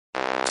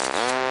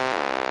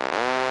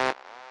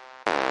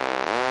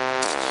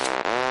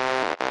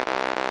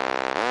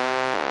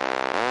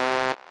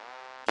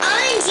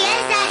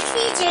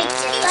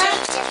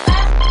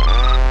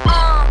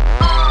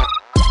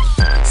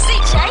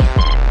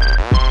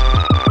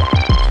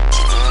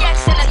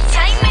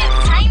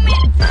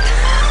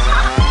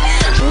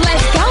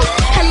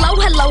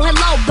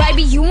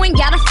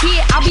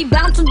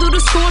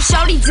school,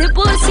 shorty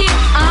Dippa's here.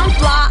 I'm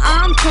fly,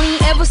 I'm clean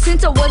ever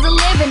since I was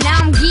 11.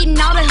 Now I'm getting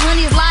all the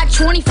honeys like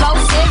 24/7.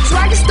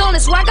 Swagger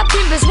stoners, swagger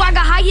pimpin',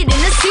 swagger higher than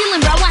the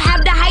ceiling. Bro, I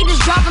have the haters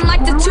dropping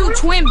like the 2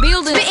 twin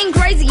buildings. Spitting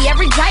crazy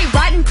every day,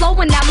 writing,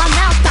 flowing out my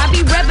mouth. I be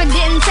reppin',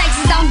 getting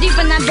Texas down deep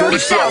in that dirty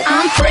south.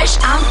 I'm fresh,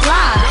 I'm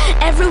fly.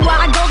 Everywhere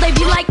I go, they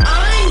be like,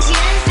 OMG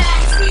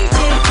CJ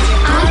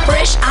Dippa. I'm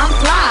fresh, I'm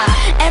fly.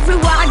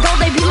 Everywhere I go,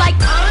 they be like,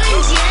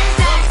 OMG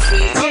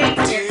CJ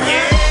Dippa.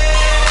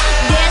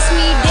 That's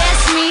me,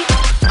 that's me.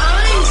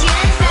 OMG,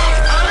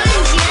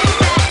 OMG.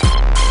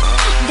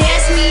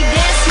 That's me,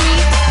 that's me.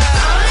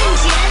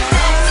 OMG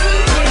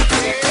CJ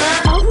Dippa.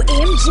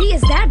 OMG,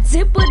 is that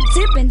Dippa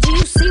dippin'? Do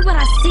you see what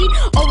I see?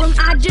 Or am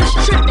I just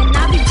trippin'? I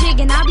be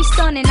jiggin', I be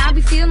stunnin', I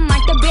be feelin'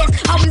 like the best.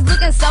 Always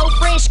looking so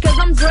fresh, cause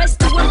I'm dressed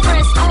to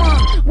impress.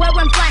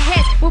 Wearing flat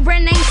hats with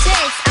brand name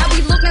tags. I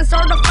be looking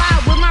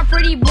certified with my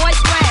pretty boy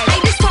swag. They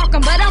just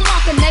talking, but I'm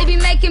walking. They be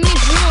making me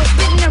drool,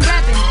 spitting and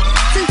rapping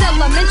since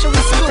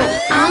elementary school.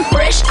 I'm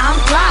fresh, I'm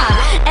fly.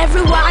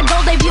 Everywhere I go,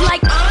 they be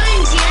like,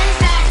 OMG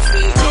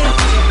CJ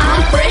Dippa.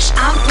 I'm fresh,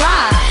 I'm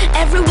fly.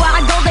 Everywhere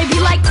I go, they be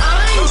like,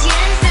 OMG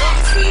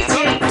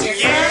CJ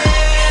Dippa.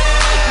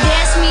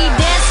 That's me,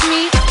 that's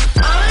me.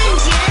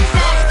 OMG,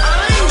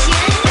 OMG.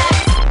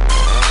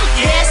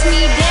 That's me,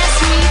 that's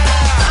me.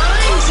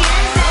 OMG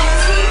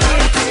CJ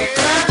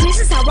Dippa. This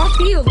is how I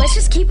feel. Let's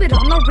just keep it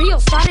on the real.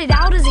 Started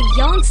out as a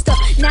youngster,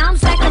 now I'm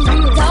second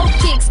real. Dope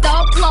kicks,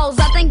 dope clothes.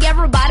 I think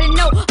everybody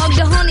know. Of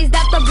the honeys,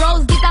 that the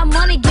bros. Get that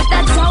money, get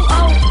that dough.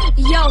 Oh,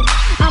 yo,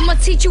 I'ma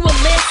teach you a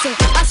lesson.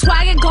 My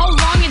swagger go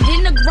longer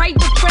than the Great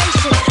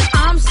Depression.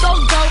 I'm so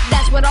dope,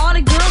 that's what all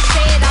the girls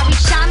said. I be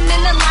shining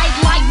in the light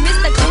like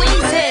Mr.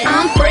 Clean's head.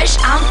 I'm fresh,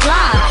 I'm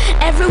fly.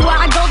 Everywhere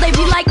I go, they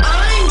be like,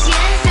 OMG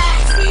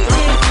CJ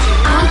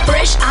Dippa. I'm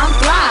fresh, I'm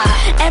fly.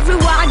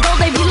 Everywhere I go,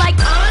 they be like,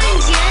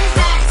 OMG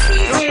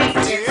CJ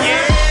Dippa.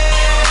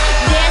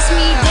 That's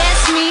me,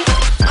 that's me.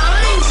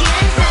 OMG,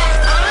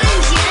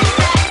 OMG.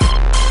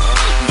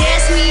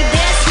 That's me,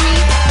 that's me.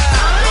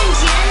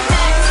 OMG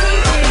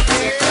CJ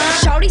Dippa.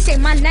 Shorty say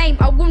my name,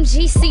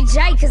 OMG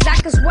CJ, cause I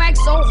can swag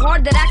so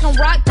hard that I can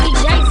rock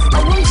PJs.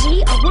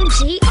 OMG,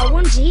 OMG,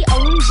 OMG,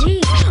 OMG.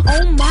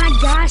 Oh my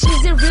gosh,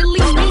 is it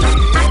really me?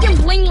 I can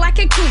bling like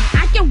a king,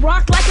 I can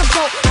rock like a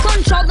boat,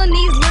 controlling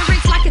these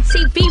lyrics like a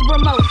TV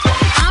remote.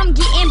 I'm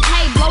getting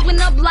paid, blowing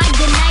up like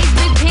grenades,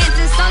 big